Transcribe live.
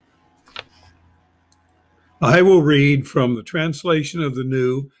I will read from the translation of the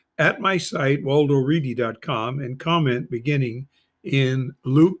New at my site, waldoreedy.com, and comment beginning in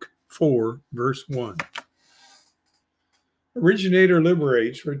Luke 4, verse 1. Originator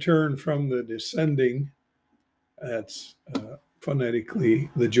liberates, return from the descending, that's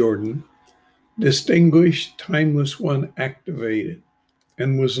phonetically the Jordan, distinguished timeless one activated,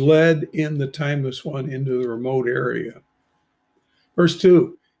 and was led in the timeless one into the remote area. Verse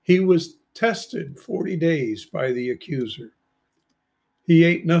 2, he was tested 40 days by the accuser. He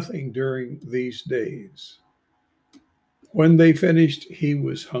ate nothing during these days. When they finished, he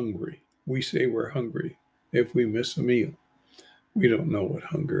was hungry. We say we're hungry if we miss a meal. We don't know what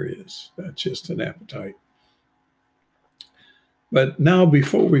hunger is. That's just an appetite. But now,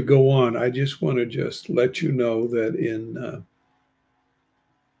 before we go on, I just want to just let you know that in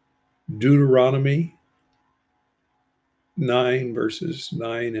Deuteronomy 9, verses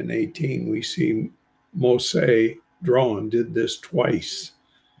 9 and 18, we see Moshe did this twice.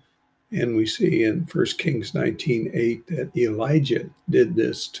 And we see in 1 Kings 19:8 that Elijah did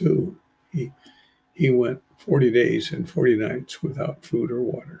this too. He went 40 days and 40 nights without food or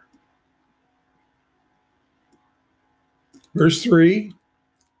water. Verse 3,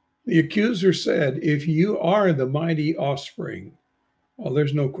 the accuser said, if you are the mighty offspring, well,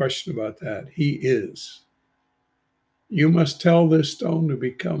 there's no question about that. He is. You must tell this stone to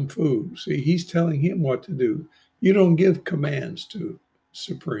become food. See, he's telling him what to do. You don't give commands to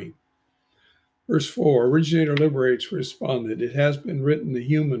Supreme. Verse 4, Originator Liberates responded, it has been written the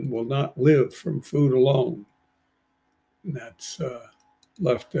human will not live from food alone. And that's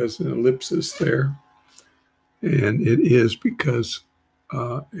left as an ellipsis there. And it is because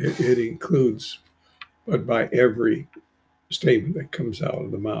it includes, but by every statement that comes out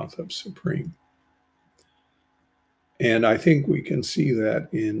of the mouth of Supreme. And I think we can see that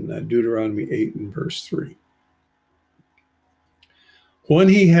in Deuteronomy 8 and verse 3. When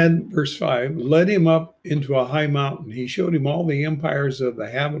he had, verse 5, led him up into a high mountain, he showed him all the empires of the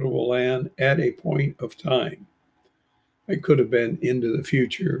habitable land at a point of time. It could have been into the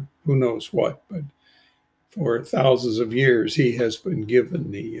future, who knows what, but for thousands of years, he has been given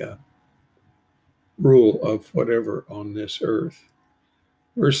the rule of whatever on this earth.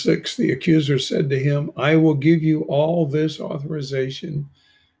 Verse 6, the accuser said to him, I will give you all this authorization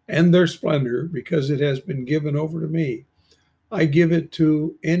and their splendor because it has been given over to me. I give it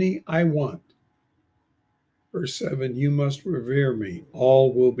to any I want. Verse 7, you must revere me.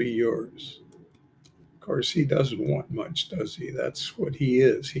 All will be yours. Of course, he doesn't want much, does he? That's what he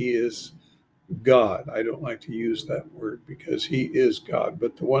is. He is God. I don't like to use that word because he is God,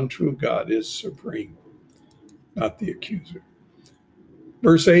 but the one true God is supreme, not the accuser.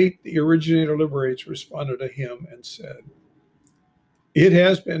 Verse 8, the originator liberates responded to him and said, it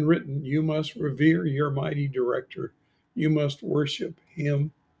has been written, you must revere your mighty director. You must worship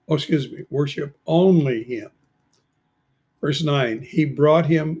him. Worship only him. Verse 9, he brought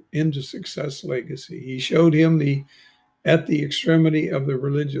him into success legacy. He showed him at the extremity of the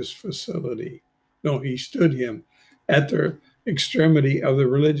religious facility. No, he stood him at the extremity of the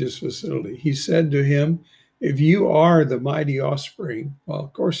religious facility. He said to him, if you are the mighty offspring, well,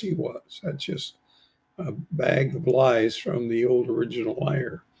 of course he was. That's just a bag of lies from the old original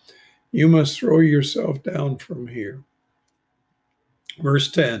liar. You must throw yourself down from here.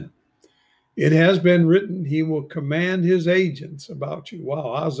 Verse 10, it has been written, he will command his agents about you.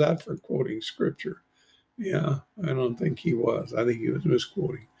 Wow, how's that for quoting scripture? Yeah, I don't think he was. I think he was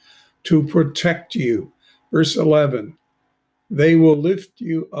misquoting. To protect you. Verse 11, they will lift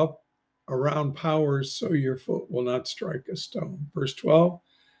you up around powers so your foot will not strike a stone. Verse 12,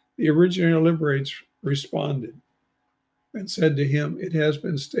 the originator liberates responded and said to him, it has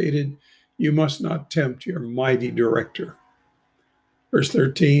been stated, you must not tempt your mighty director. Verse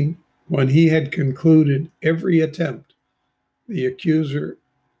 13, when he had concluded every attempt, the accuser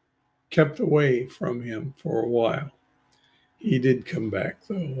kept away from him for a while. He did come back,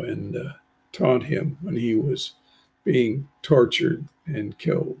 though, and taunt him when he was being tortured and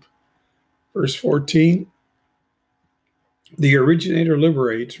killed. Verse 14, the originator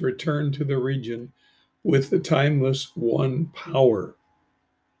liberates, returned to the region with the timeless one power.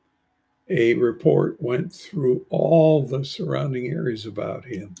 A report went through all the surrounding areas about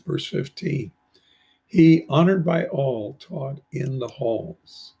him. Verse 15, he, honored by all, taught in the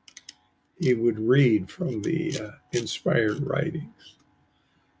halls. He would read from the inspired writings.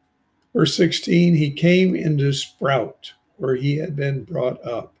 Verse 16, he came into Sprout, where he had been brought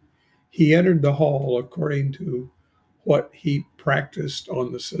up. He entered the hall according to what he practiced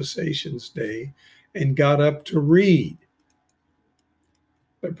on the cessation's day and got up to read.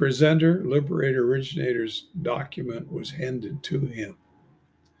 The presenter, liberator, originator's document was handed to him.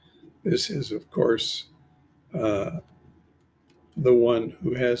 This is, of course, the one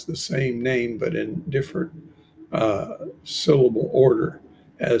who has the same name but in different syllable order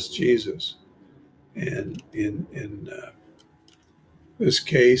as Jesus. And in this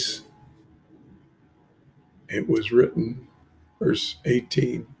case, it was written, verse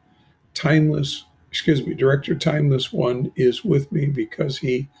 18, Director Timeless One is with me because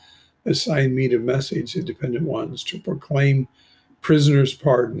he assigned me to message the dependent ones to proclaim prisoners'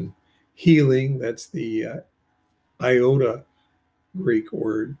 pardon, healing, that's the iota Greek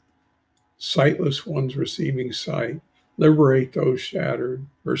word, sightless ones receiving sight, liberate those shattered.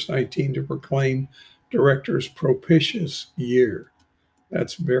 Verse 19, to proclaim director's propitious year.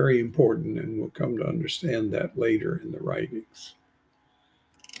 That's very important, and we'll come to understand that later in the writings.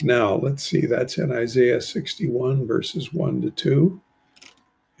 Now, let's see, that's in Isaiah 61, verses 1 to 2,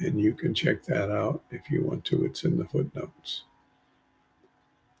 and you can check that out if you want to. It's in the footnotes.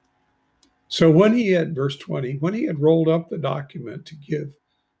 So when he had, verse 20, when he had rolled up the document to give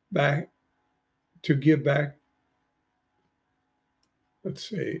back, let's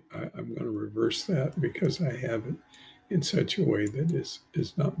say, I'm going to reverse that because I have it in such a way that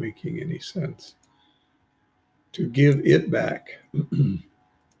is not making any sense. To give it back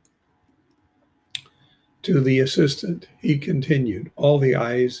to the assistant, he continued. All the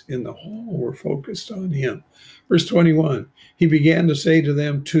eyes in the hall were focused on him. Verse 21, he began to say to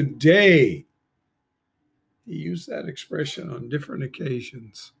them, today. He used that expression on different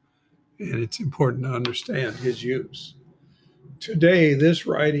occasions, and it's important to understand his use. Today, this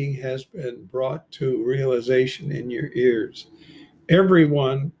writing has been brought to realization in your ears.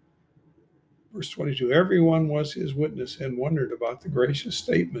 Everyone, verse 22, everyone was his witness and wondered about the gracious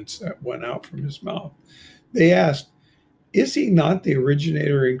statements that went out from his mouth. They asked, is he not the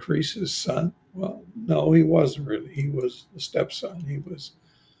originator in Increase's son? Well, no, he wasn't really. He was the stepson. He was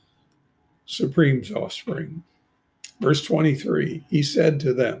Supreme's offspring. Verse 23, he said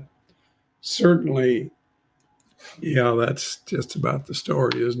to them, certainly, yeah, that's just about the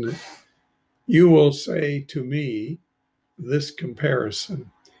story, isn't it? You will say to me this comparison.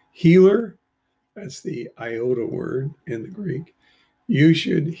 Healer, that's the iota word in the Greek. You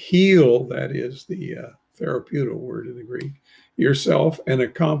should heal, that is the therapeutic word in the Greek, yourself and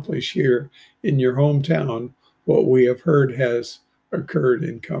accomplish here in your hometown what we have heard has occurred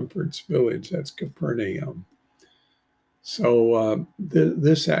in Comfort's village. That's Capernaum. So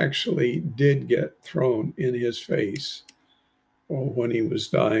this actually did get thrown in his face when he was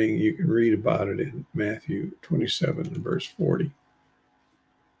dying. You can read about it in Matthew 27 and verse 40.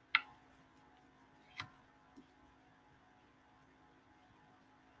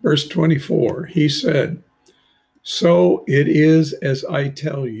 Verse 24, he said, so it is as I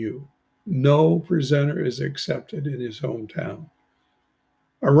tell you, no presenter is accepted in his hometown.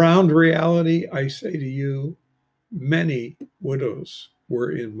 Around reality, I say to you, many widows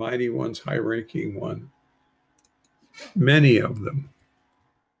were in Mighty One's high-ranking one. Many of them.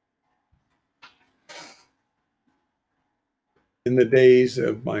 In the days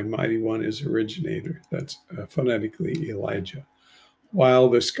of my Mighty One is originator, that's phonetically Elijah. While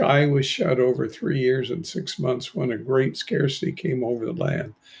the sky was shut over 3 years and 6 months when a great scarcity came over the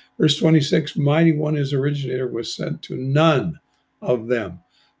land. Verse 26, Mighty One is originator was sent to none of them,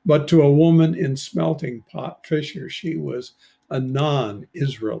 but to a woman in smelting pot fisher. She was a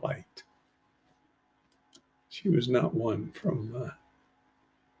non-Israelite. She was not one from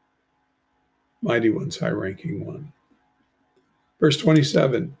Mighty One's high-ranking one. Verse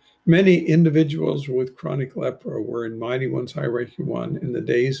 27, many individuals with chronic lepra were in Mighty One's high-ranking one in the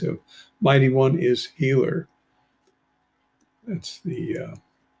days of Mighty One is healer. That's the,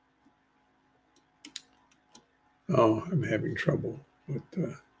 I'm having trouble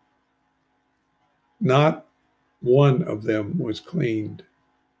with, not one of them was cleaned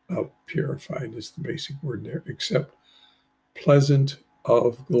up, purified is the basic word there, except pleasant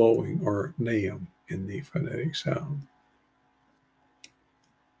of glowing, or naam in the phonetic sound.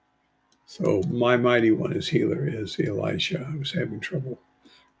 So my Mighty One is healer is Elisha. I was having trouble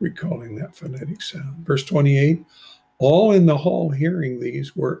recalling that phonetic sound. Verse 28, all in the hall hearing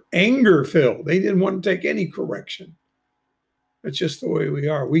these were anger-filled. They didn't want to take any correction. That's just the way we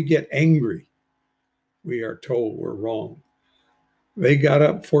are. We get angry. We are told we're wrong. They got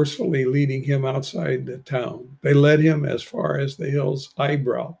up forcefully, leading him outside the town. They led him as far as the hill's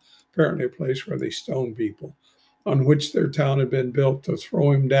eyebrow, apparently a place where they stoned people, on which their town had been built, to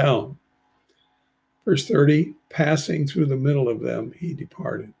throw him down. Verse 30, passing through the middle of them, he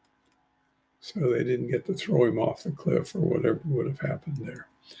departed. So they didn't get to throw him off the cliff or whatever would have happened there.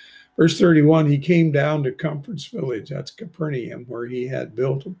 Verse 31, he came down to Comfort's village, that's Capernaum, where he had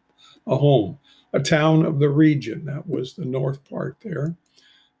built a home, a town of the region. That was the north part there.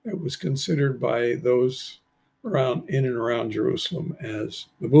 That was considered by those around in and around Jerusalem as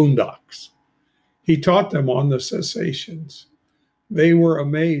the boondocks. He taught them on the cessations. They were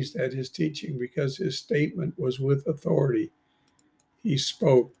amazed at his teaching because his statement was with authority. He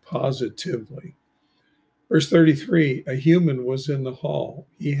spoke positively. Verse 33, a human was in the hall.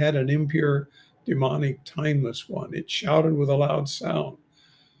 He had an impure, demonic, timeless one. It shouted with a loud sound.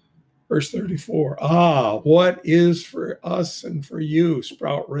 Verse 34, what is for us and for you,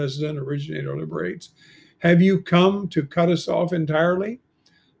 Sprout resident, originator, liberates? Have you come to cut us off entirely?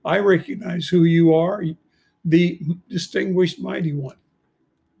 I recognize who you are, the distinguished mighty one.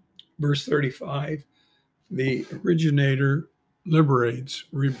 Verse 35, the originator liberates,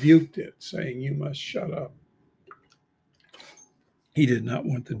 rebuked it, saying, you must shut up. He did not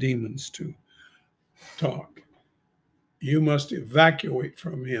want the demons to talk. You must evacuate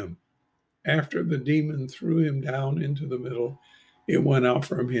from him. After the demon threw him down into the middle, it went out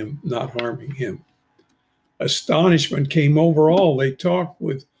from him, not harming him. Astonishment came over all. They talked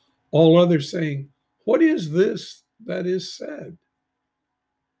with all others, saying, what is this that is said?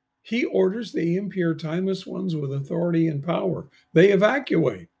 He orders the impure, timeless ones with authority and power. They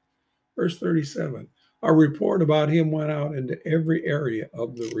evacuate. Verse 37, a report about him went out into every area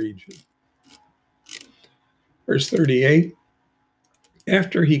of the region. Verse 38,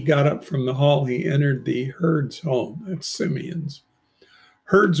 after he got up from the hall, he entered the herd's home. That's Simeon's.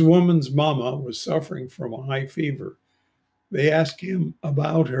 Herd's woman's mama was suffering from a high fever. They asked him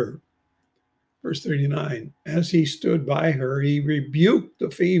about her. Verse 39, as he stood by her, he rebuked the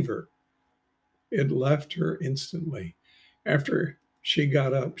fever. It left her instantly. After she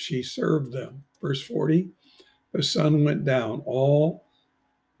got up, she served them. Verse 40, the sun went down. All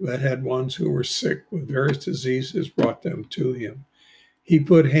that had ones who were sick with various diseases brought them to him. He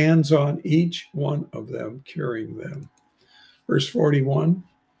put hands on each one of them, curing them. Verse 41,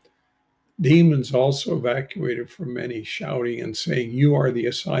 demons also evacuated from many, shouting and saying, you are the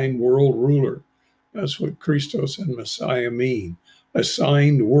assigned world ruler. That's what Christos and Messiah mean,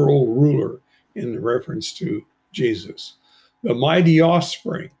 assigned world ruler in reference to Jesus. The mighty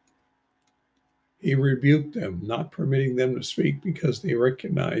offspring. He rebuked them, not permitting them to speak because they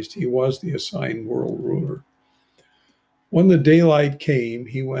recognized he was the assigned world ruler. When the daylight came,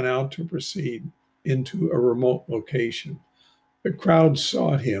 he went out to proceed into a remote location. The crowd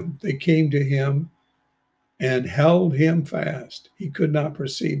sought him. They came to him and held him fast. He could not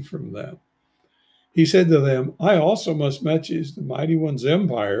proceed from them. He said to them, I also must message the mighty one's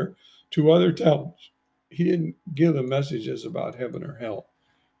empire to other towns. He didn't give them messages about heaven or hell.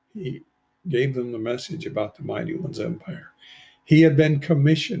 He gave them the message about the mighty one's empire. He had been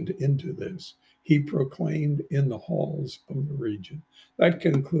commissioned into this. He proclaimed in the halls of the region. That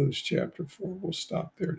concludes chapter 4. We'll stop there.